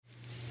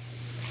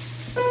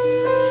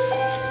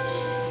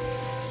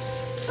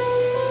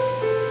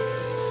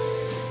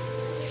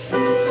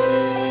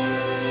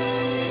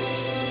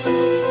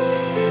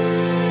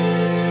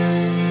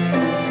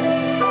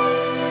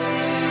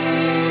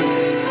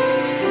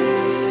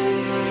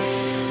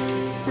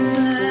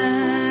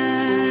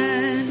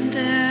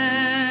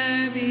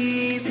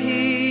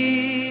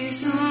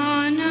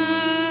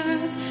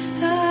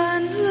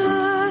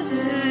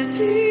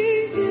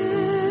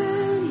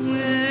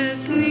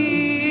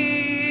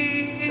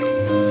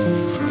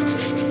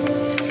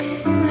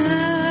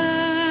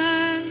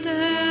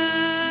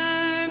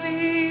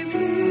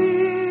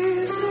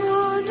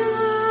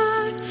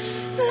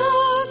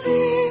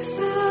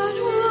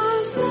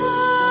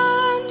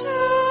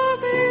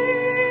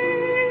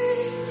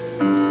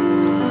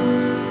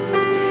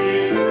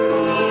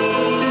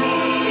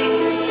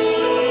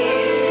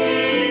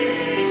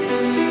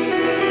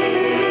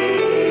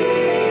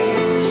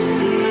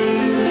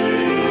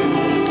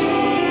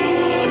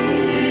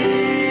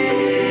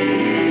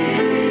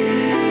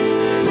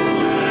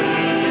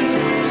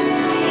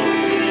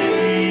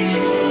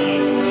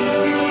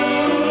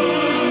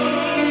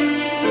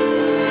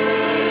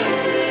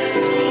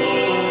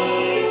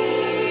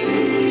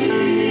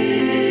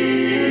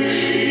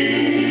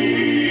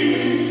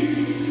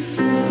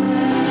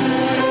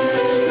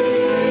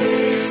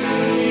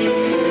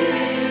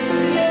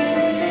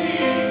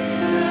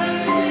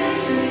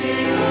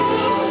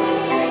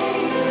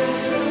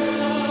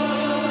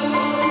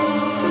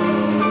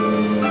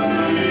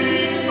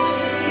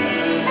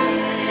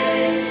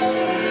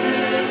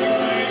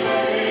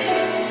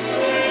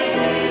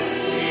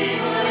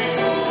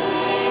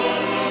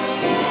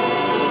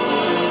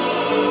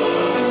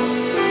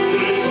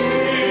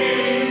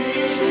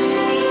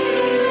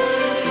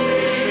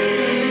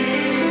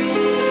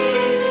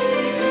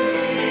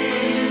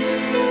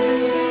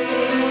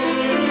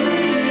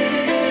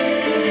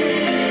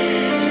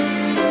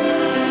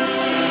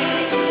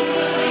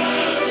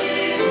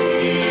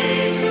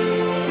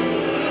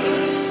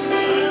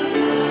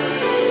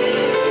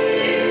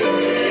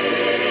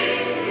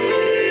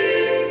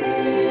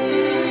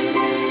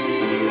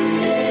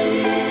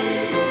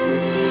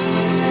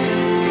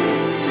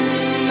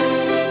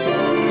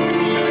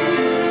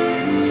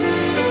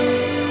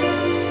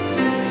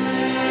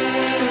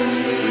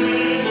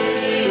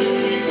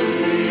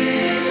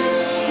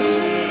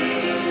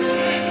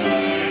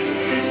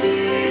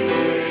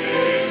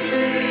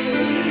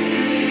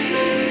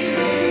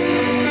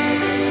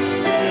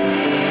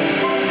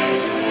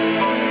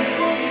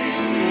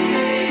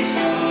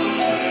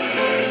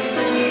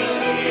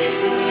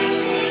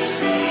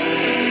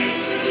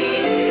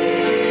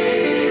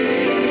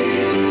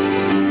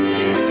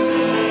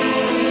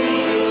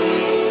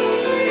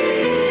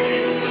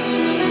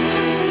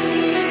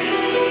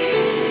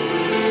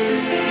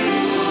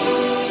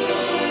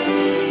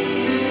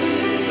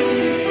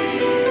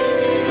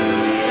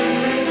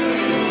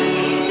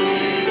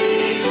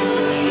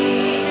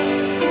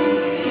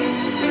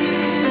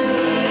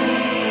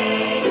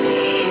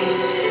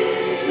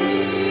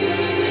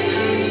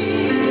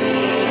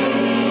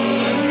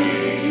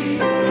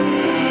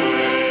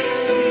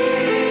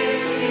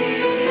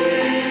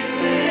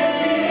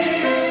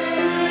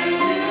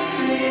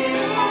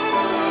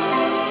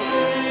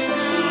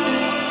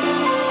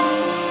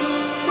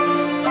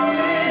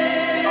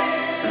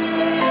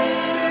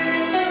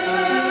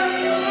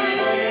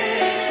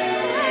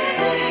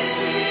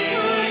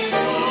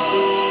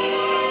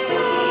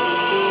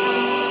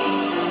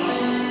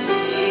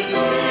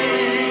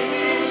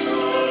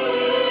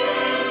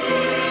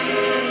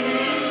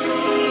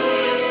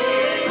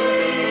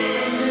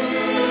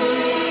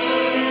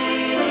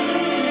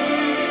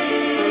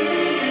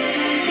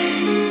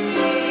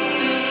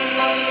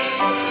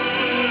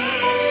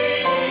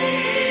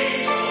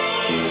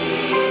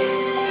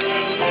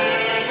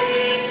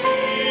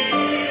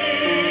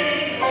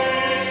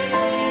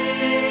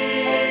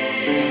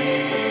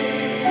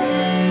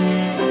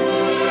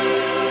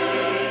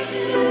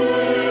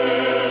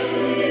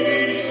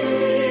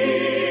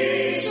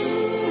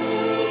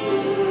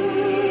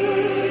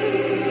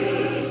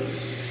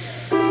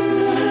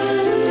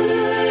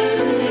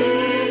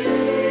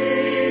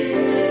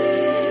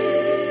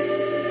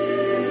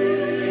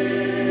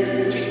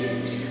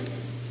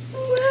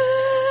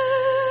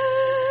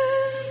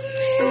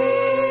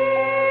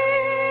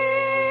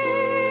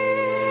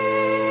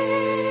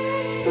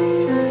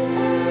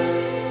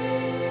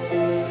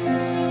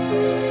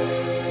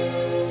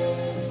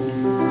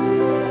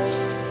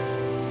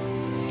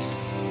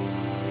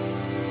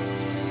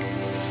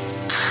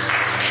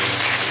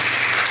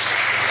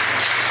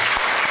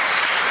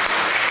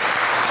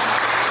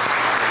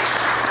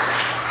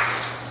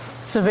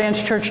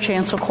Savannah Church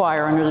Chancel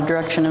Choir under the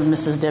direction of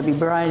Mrs. Debbie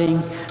Briding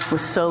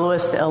with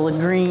soloist Ella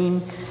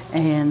Green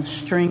and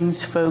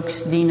strings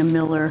folks Dina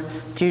Miller,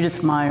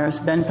 Judith Myers,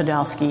 Ben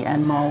Podolsky,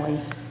 and Molly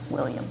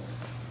Williams.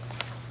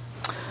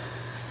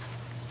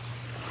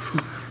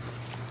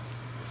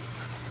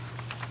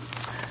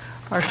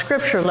 Our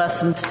scripture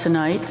lessons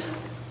tonight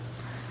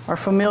are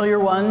familiar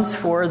ones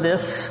for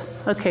this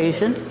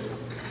occasion.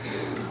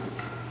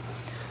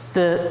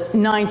 The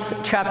 9th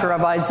chapter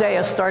of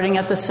Isaiah, starting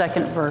at the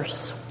 2nd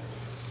verse.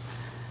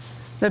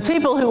 The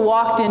people who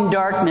walked in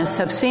darkness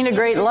have seen a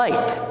great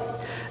light.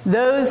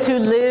 Those who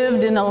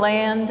lived in a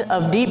land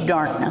of deep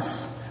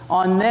darkness,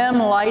 on them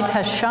light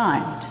has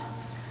shined.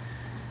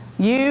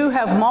 You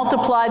have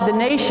multiplied the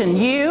nation.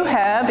 You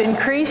have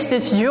increased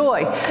its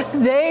joy.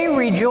 They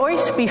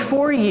rejoice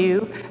before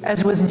you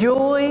as with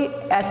joy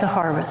at the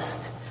harvest,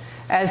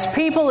 as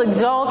people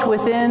exult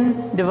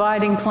within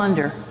dividing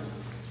plunder.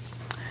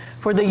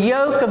 For the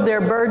yoke of their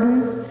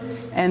burden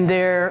and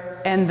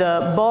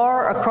the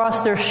bar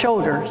across their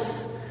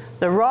shoulders,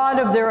 the rod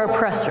of their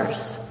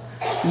oppressors,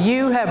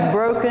 you have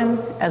broken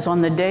as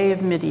on the day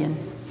of Midian.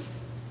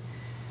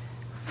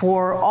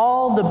 For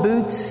all the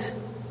boots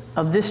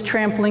of this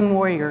trampling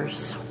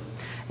warriors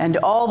and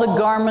all the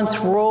garments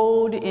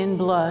rolled in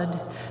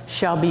blood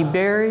shall be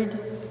burned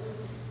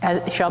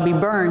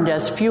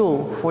as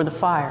fuel for the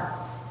fire.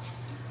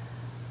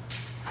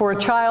 For a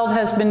child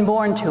has been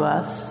born to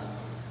us,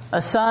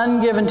 a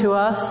son given to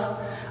us,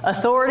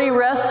 authority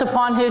rests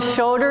upon his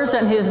shoulders,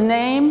 and his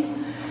name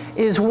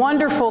is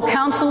Wonderful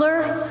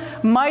Counselor,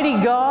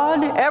 Mighty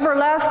God,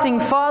 Everlasting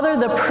Father,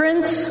 the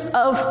Prince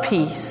of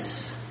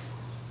Peace.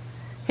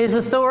 His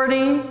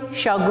authority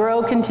shall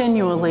grow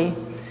continually,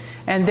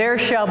 and there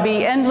shall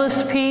be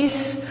endless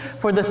peace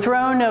for the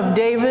throne of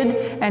David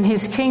and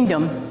his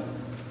kingdom.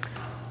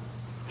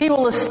 He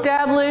will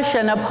establish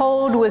and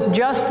uphold with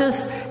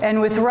justice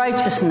and with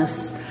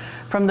righteousness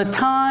from the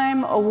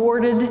time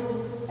awarded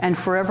and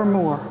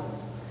forevermore.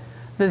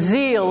 The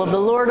zeal of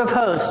the Lord of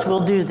hosts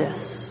will do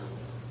this.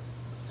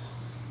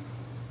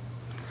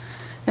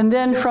 And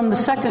then from the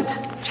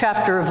 2nd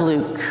chapter of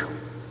Luke,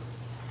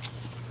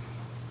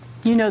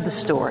 you know the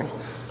story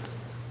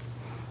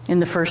in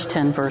the first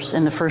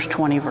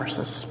 20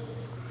 verses.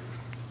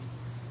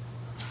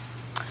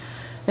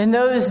 In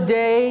those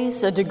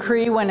days, a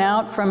decree went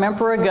out from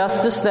Emperor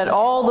Augustus that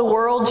all the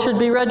world should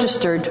be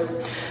registered.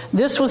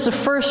 This was the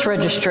first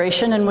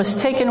registration and was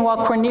taken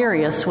while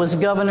Quirinius was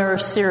governor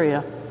of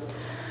Syria.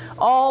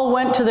 All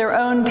went to their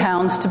own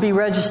towns to be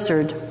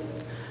registered.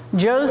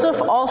 Joseph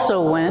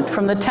also went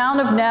from the town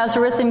of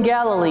Nazareth in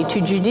Galilee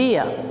to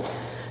Judea,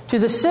 to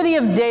the city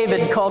of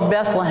David called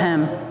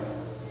Bethlehem,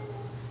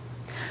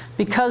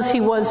 because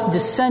he was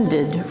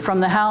descended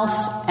from the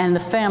house and the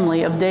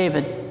family of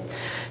David.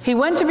 He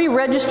went to be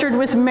registered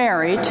with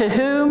Mary, to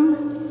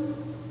whom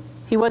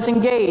he was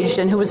engaged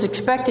and who was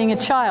expecting a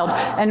child.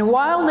 And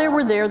while they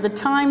were there, the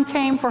time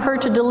came for her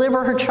to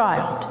deliver her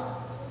child.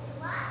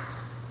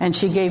 And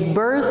she gave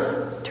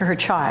birth to her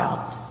child,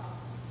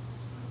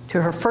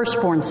 to her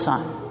firstborn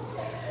son,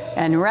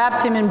 and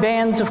wrapped him in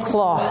bands of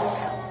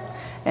cloth,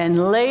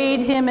 and laid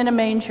him in a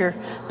manger,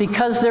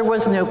 because there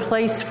was no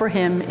place for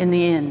him in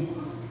the inn.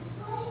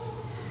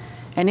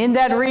 And in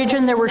that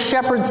region there were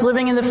shepherds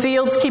living in the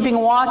fields, keeping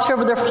watch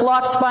over their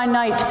flocks by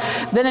night.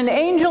 Then an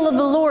angel of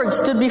the Lord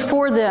stood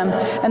before them,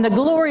 and the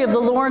glory of the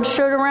Lord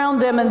shone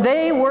around them, and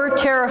they were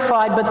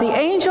terrified. But the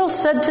angel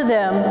said to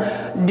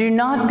them, "Do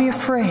not be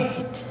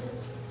afraid.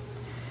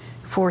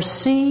 For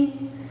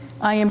see,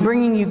 I am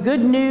bringing you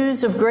good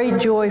news of great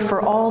joy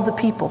for all the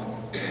people.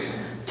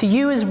 To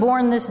you is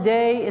born this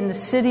day in the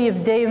city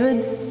of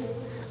David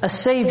a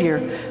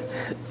Savior,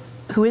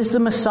 who is the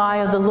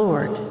Messiah, the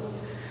Lord.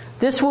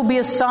 This will be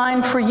a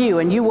sign for you,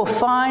 and you will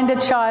find a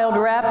child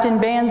wrapped in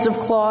bands of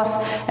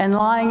cloth and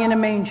lying in a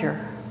manger."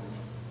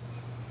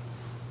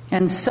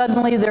 And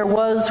suddenly there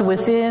was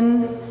with the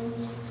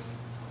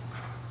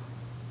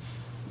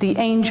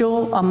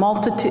angel a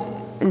multitude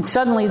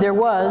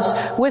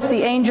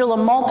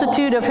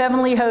of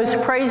heavenly hosts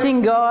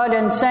praising God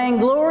and saying,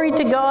 "Glory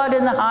to God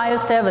in the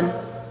highest heaven,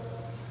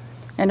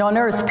 and on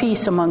earth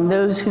peace among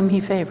those whom he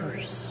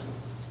favors."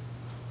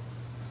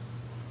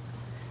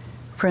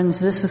 Friends,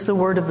 this is the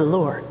word of the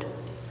Lord.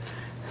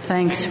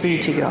 Thanks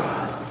be to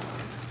God.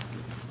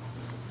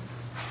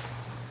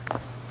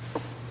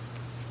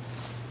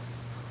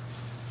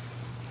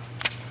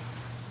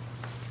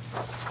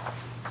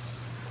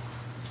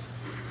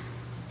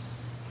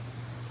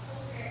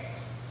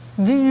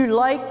 Do you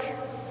like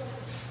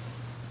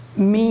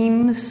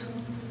memes?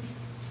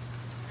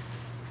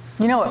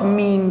 You know what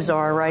memes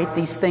are, right?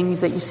 These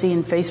things that you see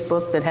in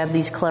Facebook that have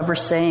these clever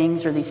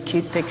sayings or these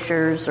cute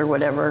pictures or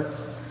whatever.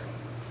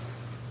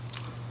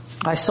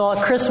 I saw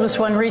a Christmas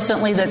one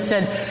recently that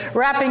said,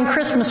 "Wrapping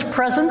Christmas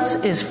presents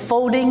is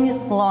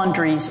folding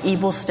laundry's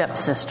evil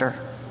stepsister."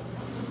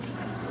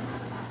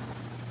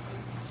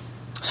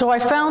 So I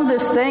found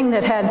this thing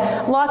that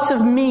had lots of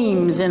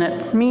memes in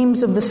it,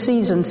 memes of the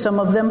season, some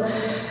of them.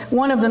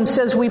 One of them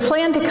says, "We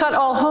plan to cut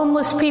all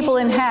homeless people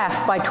in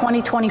half by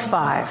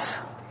 2025.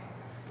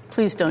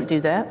 Please don't do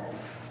that.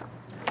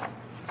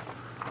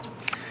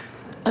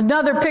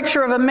 Another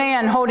picture of a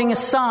man holding a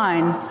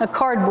sign, a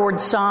cardboard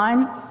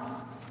sign.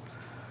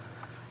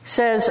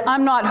 Says,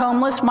 "I'm not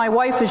homeless. My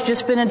wife has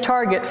just been in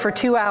Target for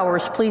 2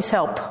 hours. Please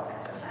help."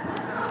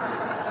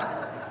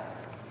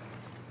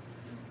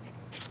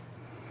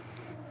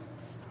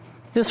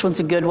 This one's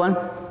a good one.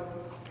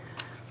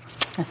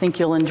 I think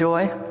you'll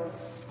enjoy.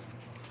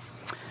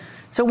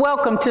 So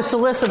welcome to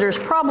solicitors,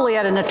 probably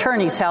at an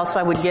attorney's house,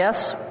 I would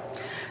guess.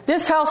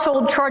 This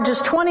household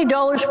charges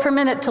 $20 per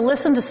minute to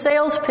listen to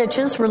sales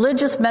pitches,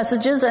 religious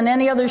messages, and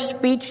any other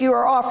speech you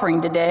are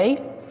offering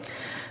today.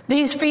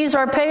 These fees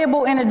are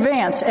payable in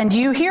advance, and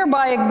you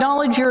hereby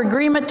acknowledge your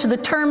agreement to the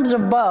terms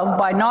above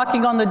by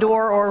knocking on the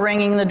door or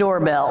ringing the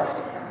doorbell.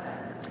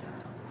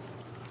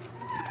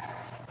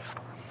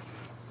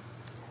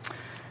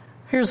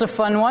 Here's a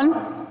fun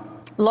one.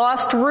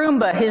 Lost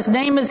Roomba. His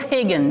name is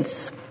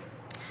Higgins.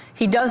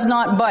 He does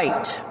not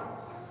bite.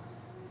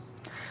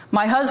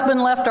 My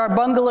husband left our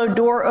bungalow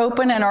door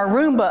open and our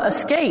Roomba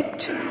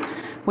escaped.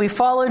 We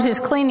followed his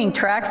cleaning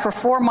track for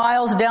 4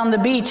 miles down the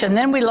beach, and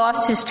then we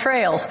lost his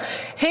trails.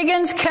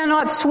 Higgins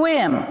cannot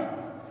swim.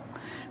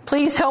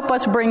 Please help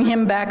us bring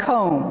him back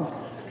home.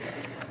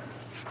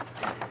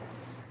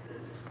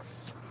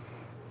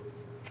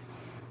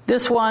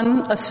 This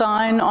one, a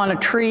sign on a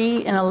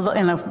tree in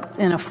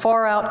a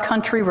far-out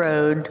country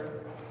road,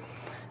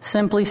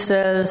 simply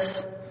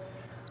says,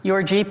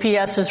 "Your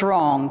GPS is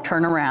wrong.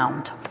 Turn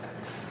around."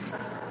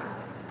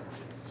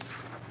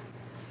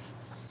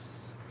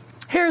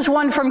 Here's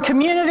one from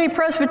Community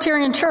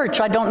Presbyterian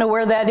Church. I don't know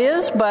where that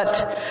is,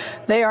 but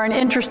they are an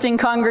interesting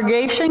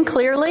congregation,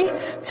 clearly.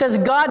 It says,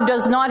 "God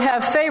does not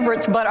have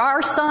favorites, but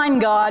our sign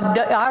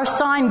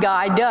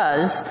guy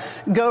does.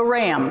 Go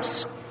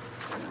Rams."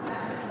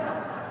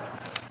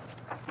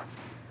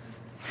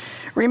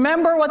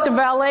 Remember what the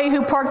valet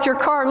who parked your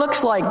car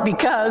looks like,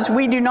 because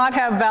we do not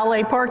have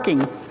valet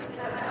parking.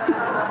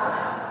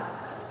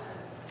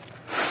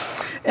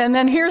 And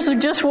then here's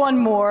just one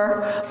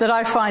more that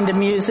I find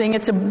amusing.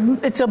 It's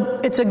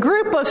a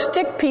group of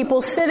stick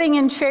people sitting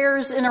in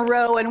chairs in a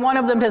row, and one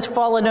of them has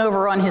fallen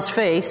over on his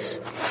face.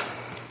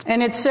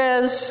 And it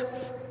says,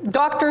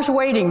 "Doctor's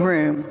waiting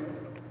room.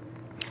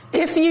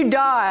 If you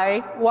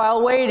die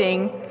while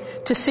waiting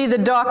to see the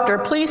doctor,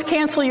 please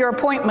cancel your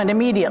appointment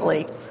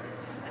immediately."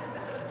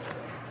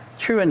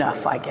 True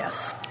enough, I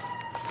guess.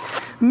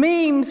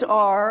 Memes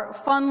are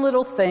fun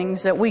little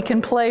things that we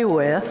can play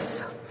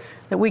with,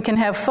 that we can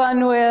have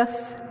fun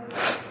with,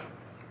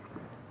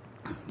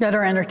 that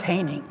are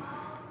entertaining.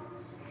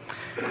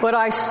 But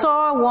I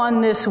saw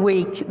one this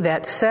week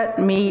that set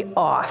me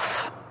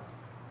off.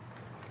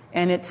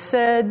 And it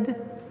said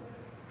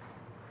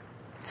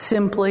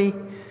simply,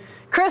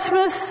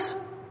 "Christmas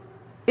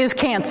is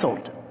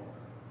canceled."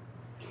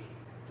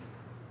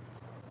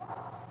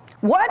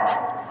 What?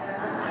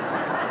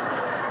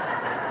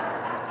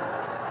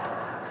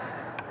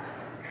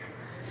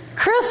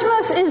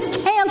 Christmas is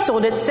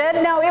canceled, it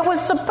said. Now, it was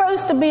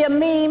supposed to be a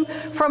meme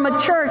from a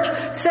church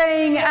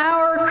saying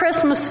our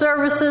Christmas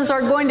services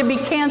are going to be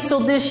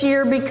canceled this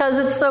year because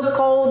it's so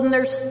cold and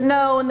there's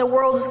snow and the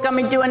world is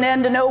coming to an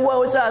end and oh,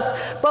 woe is us.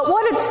 But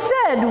what it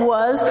said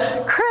was,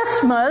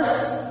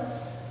 Christmas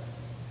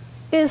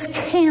is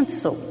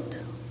canceled.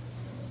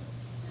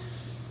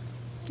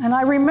 And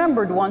I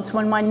remembered once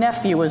when my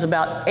nephew was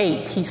about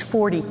 8. He's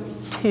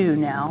 42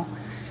 now.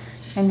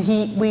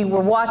 And we were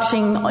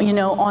watching,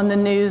 on the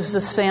news, the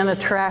Santa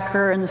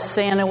tracker, and the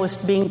Santa was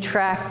being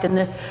tracked, and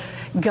the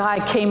guy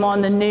came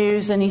on the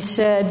news and he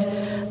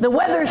said, "The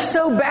weather's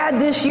so bad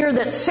this year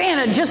that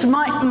Santa just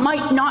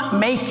might not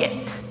make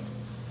it."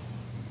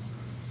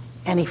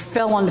 And he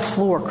fell on the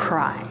floor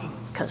crying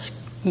because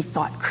he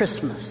thought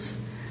Christmas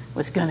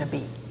was going to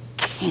be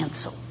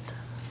canceled.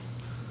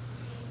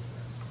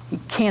 You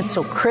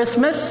cancel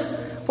Christmas?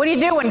 What do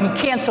you do when you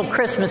cancel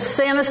Christmas?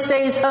 Santa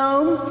stays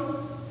home?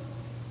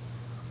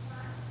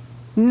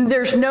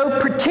 There's no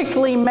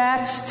particularly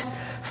matched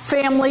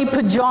family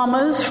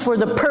pajamas for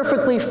the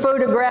perfectly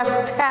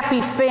photographed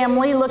happy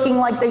family looking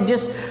like they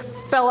just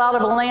fell out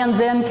of a Land's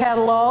End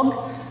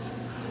catalog.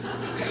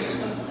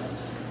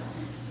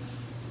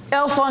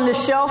 Elf on the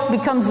Shelf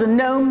becomes the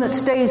gnome that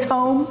stays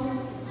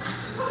home.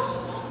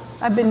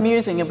 I've been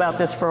musing about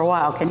this for a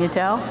while, can you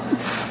tell?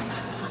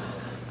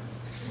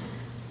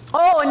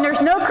 Oh, and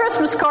there's no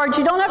Christmas cards.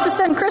 You don't have to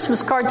send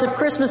Christmas cards if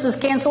Christmas is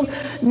canceled.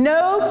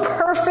 No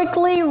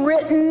perfectly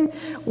written,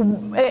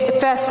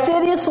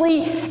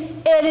 fastidiously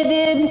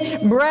edited,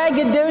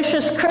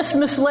 braggadocious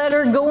Christmas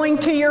letter going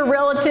to your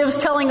relatives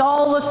telling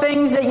all the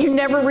things that you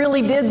never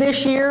really did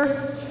this year.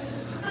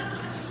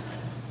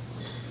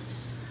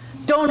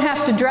 Don't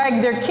have to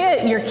drag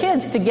your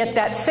kids to get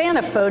that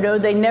Santa photo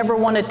they never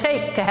want to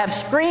take, to have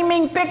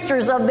screaming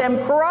pictures of them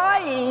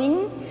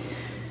crying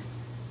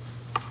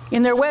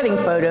in their wedding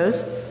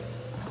photos,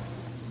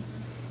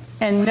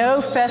 and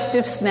no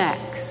festive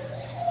snacks.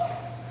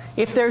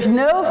 If there's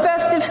no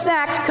festive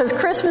snacks because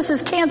Christmas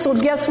is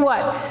canceled, guess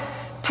what?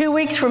 2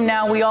 weeks from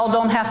now, we all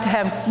don't have to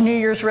have New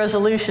Year's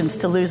resolutions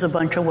to lose a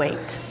bunch of weight.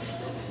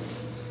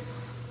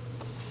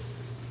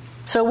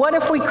 So what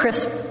if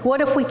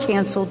we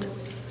canceled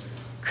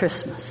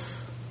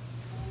Christmas?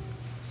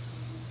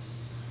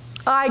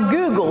 I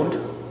Googled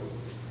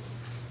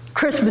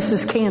Christmas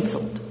is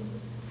canceled.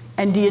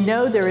 And do you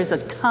know there is a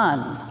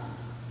ton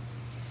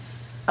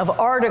of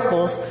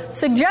articles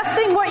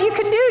suggesting what you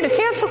can do to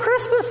cancel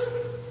Christmas?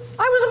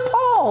 I was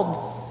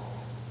appalled.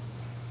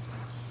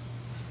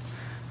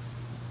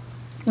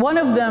 One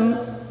of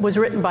them was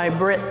written by a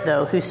Brit,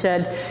 though, who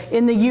said,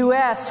 in the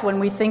U.S., when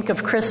we think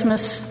of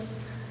Christmas,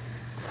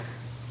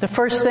 the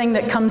first thing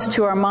that comes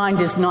to our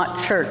mind is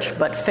not church,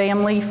 but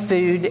family,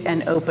 food,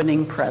 and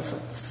opening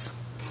presents.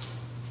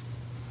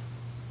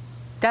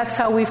 That's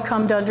how we've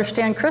come to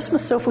understand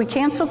Christmas. So if we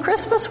cancel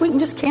Christmas, we can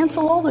just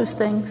cancel all those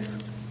things.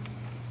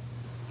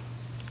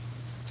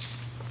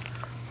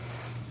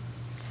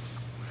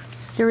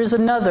 There is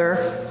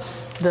another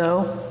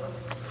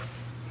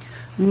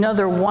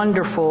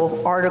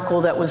wonderful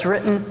article that was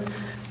written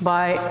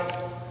by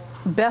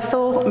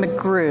Bethel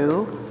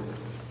McGrew.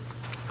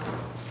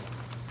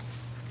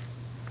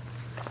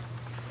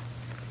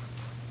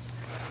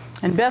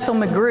 And Bethel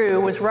McGrew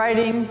was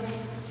writing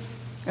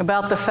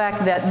about the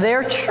fact that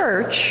their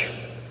church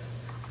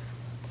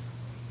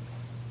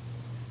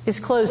is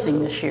closing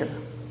this year.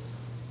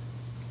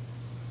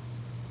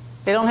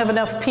 They don't have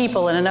enough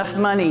people and enough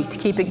money to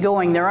keep it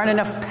going. There aren't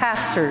enough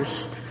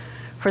pastors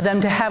for them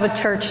to have a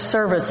church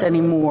service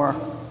anymore.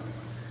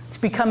 It's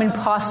become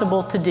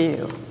impossible to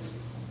do.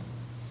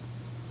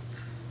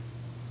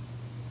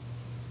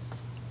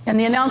 And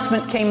the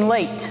announcement came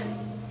late.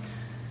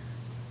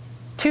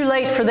 Too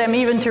late for them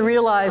even to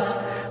realize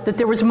that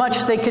there was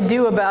much they could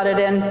do about it.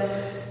 And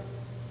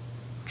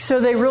so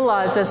they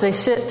realize as they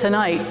sit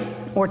tonight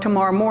or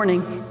tomorrow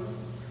morning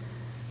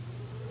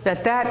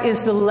that that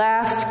is the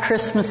last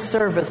Christmas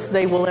service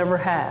they will ever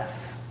have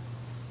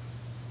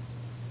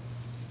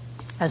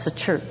as a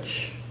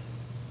church.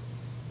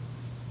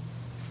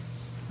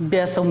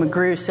 Bethel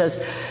McGrew says,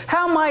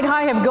 how might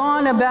I have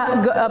gone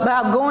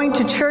about going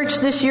to church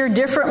this year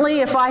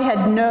differently if I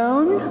had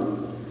known?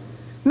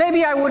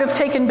 Maybe I would have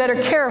taken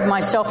better care of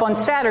myself on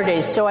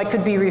Saturdays so I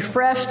could be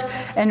refreshed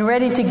and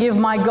ready to give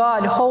my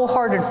God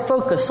wholehearted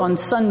focus on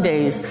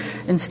Sundays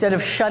instead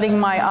of shutting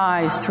my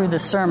eyes through the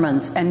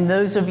sermons. And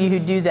those of you who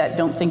do that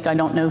don't think I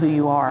don't know who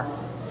you are.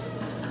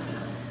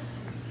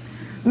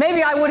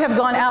 Maybe I would have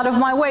gone out of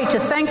my way to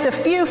thank the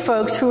few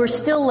folks who are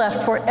still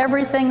left for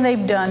everything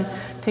they've done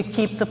to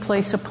keep the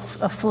place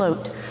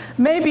afloat.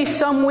 Maybe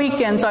some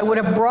weekends I would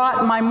have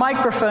brought my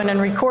microphone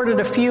and recorded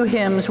a few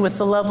hymns with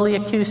the lovely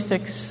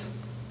acoustics.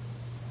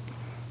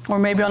 Or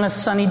maybe on a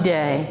sunny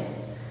day,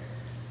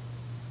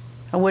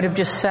 I would have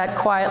just sat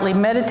quietly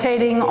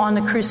meditating on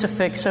the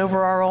crucifix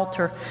over our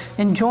altar,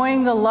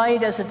 enjoying the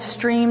light as it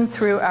streamed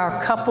through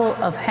our couple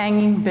of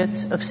hanging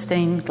bits of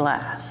stained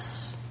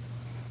glass.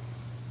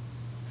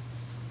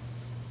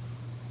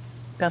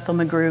 Bethel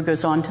McGrew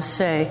goes on to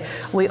say,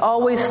 we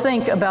always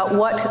think about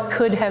what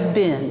could have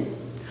been,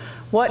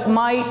 what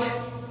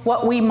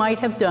we might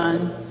have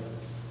done.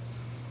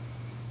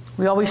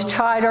 We always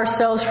chide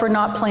ourselves for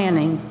not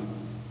planning,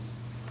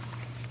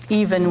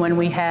 even when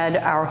we had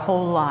our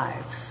whole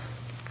lives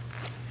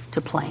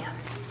to plan.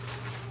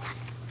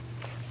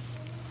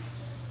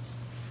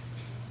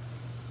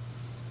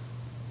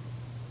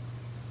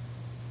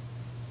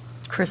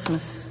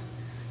 Christmas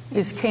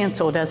is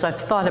canceled as I've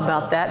thought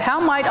about that.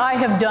 How might I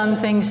have done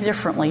things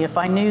differently if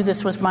I knew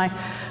this was my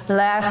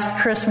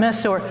last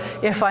Christmas, or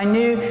if I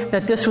knew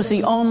that this was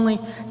the only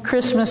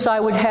Christmas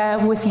I would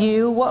have with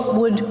you? What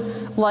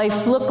would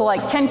life look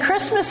like? Can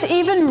Christmas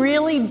even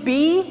really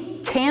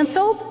be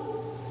canceled?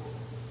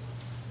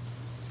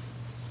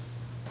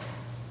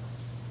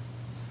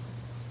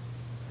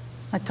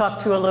 I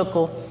talked to a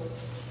local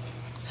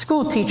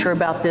school teacher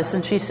about this,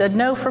 and she said,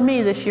 no, for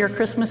me this year,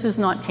 Christmas is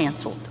not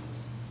canceled.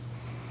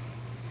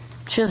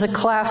 She has a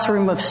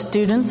classroom of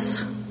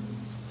students,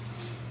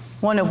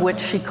 one of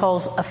which she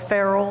calls a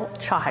feral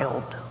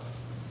child.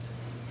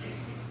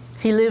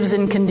 He lives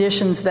in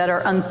conditions that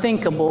are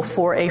unthinkable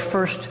for a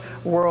first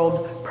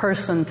world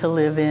person to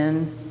live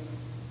in.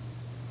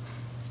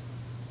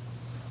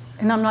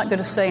 And I'm not going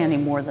to say any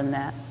more than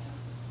that.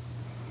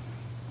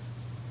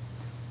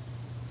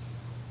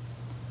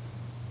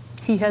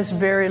 He has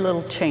very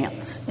little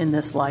chance in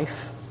this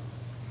life.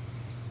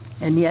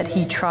 And yet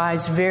he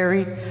tries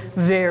very,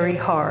 very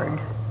hard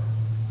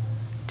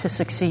to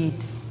succeed.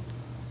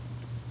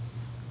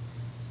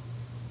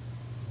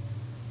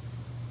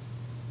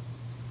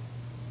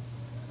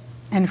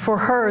 And for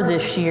her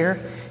this year,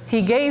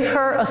 he gave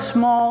her a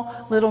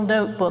small little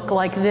notebook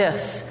like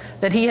this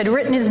that he had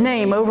written his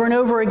name over and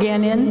over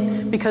again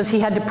in because he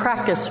had to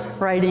practice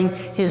writing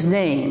his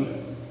name.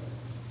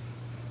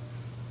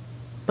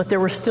 But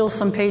there were still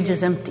some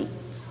pages empty.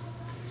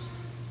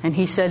 And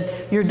he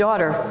said, your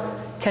daughter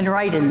can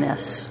write in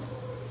this.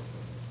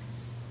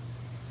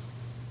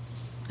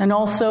 And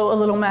also a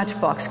little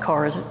matchbox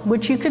card,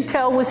 which you could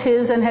tell was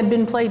his and had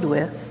been played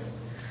with.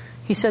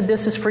 He said,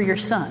 this is for your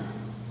son.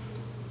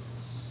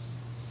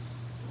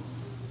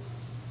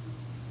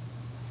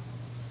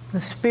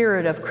 The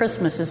spirit of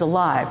Christmas is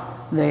alive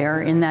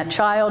there in that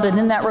child and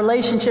in that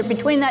relationship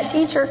between that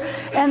teacher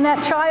and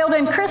that child,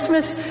 and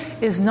Christmas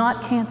is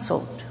not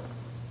canceled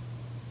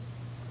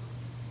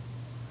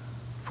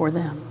for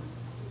them.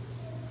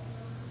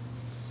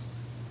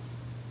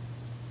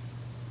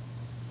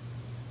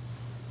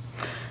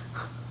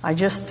 I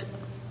just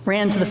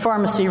ran to the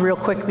pharmacy real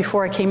quick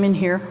before I came in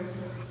here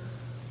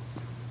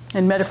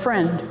and met a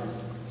friend,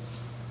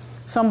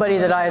 somebody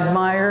that I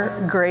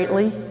admire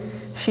greatly.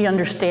 She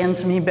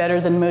understands me better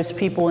than most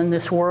people in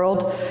this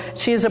world.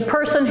 She is a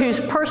person whose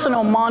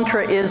personal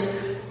mantra is,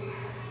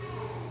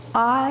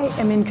 I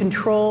am in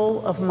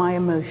control of my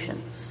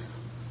emotions.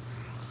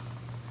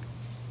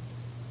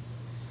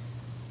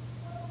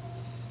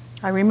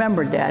 I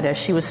remembered that as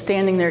she was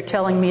standing there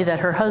telling me that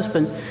her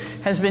husband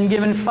has been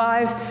given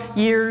 5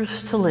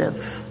 years to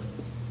live.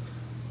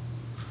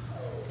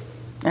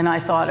 And I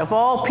thought, of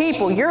all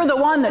people, you're the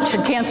one that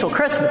should cancel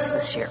Christmas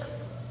this year.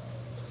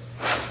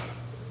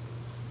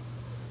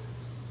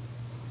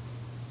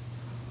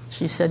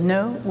 She said,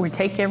 no, we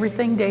take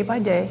everything day by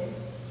day.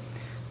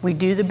 We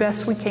do the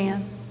best we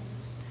can.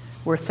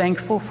 We're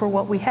thankful for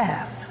what we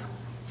have.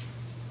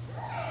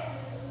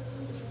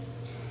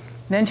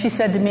 Then she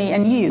said to me,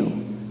 and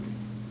you,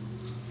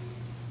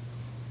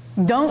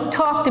 don't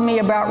talk to me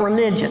about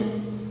religion.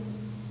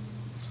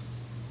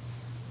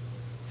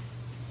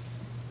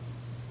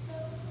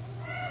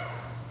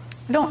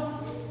 I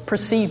don't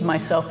perceive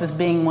myself as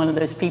being one of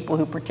those people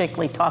who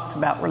particularly talks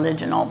about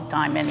religion all the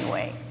time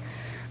anyway.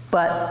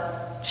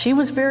 But she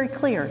was very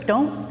clear.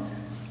 Don't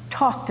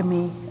talk to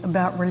me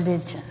about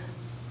religion.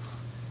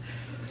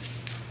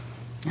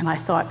 And I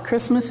thought,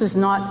 Christmas is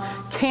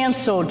not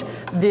canceled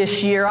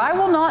this year. I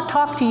will not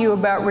talk to you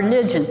about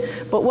religion.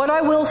 But what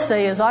I will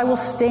say is I will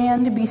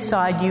stand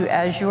beside you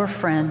as your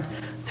friend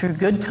through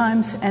good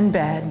times and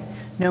bad,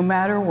 no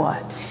matter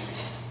what.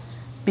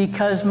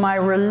 Because my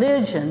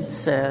religion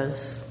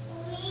says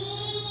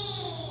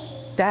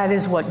that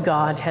is what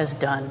God has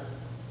done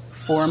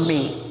for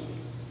me.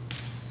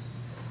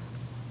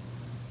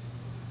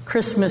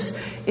 Christmas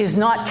is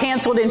not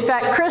canceled. In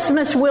fact,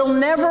 Christmas will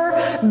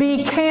never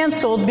be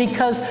canceled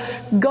because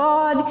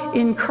God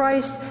in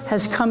Christ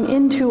has come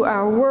into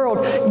our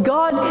world.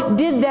 God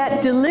did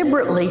that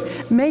deliberately,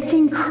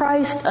 making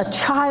Christ a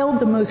child,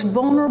 the most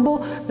vulnerable,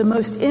 the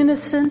most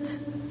innocent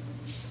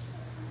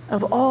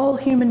of all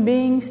human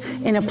beings,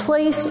 in a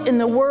place in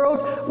the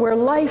world where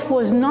life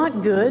was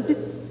not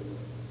good,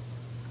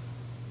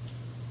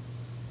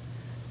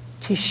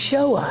 to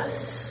show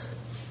us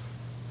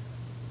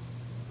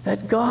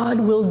that God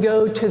will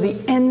go to the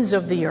ends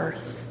of the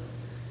earth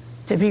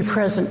to be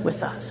present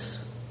with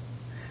us.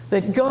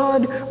 That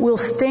God will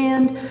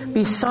stand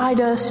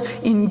beside us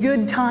in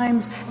good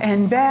times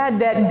and bad.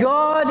 That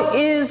God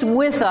is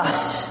with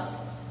us.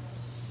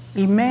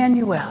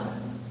 Emmanuel.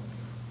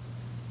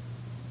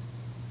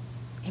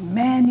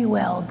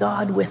 Emmanuel,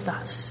 God with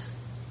us.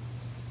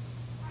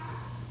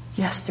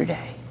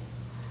 Yesterday,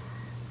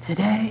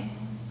 today,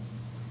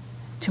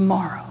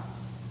 tomorrow.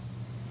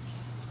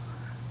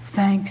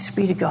 Thanks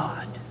be to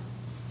God.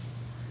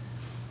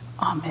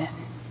 Amen.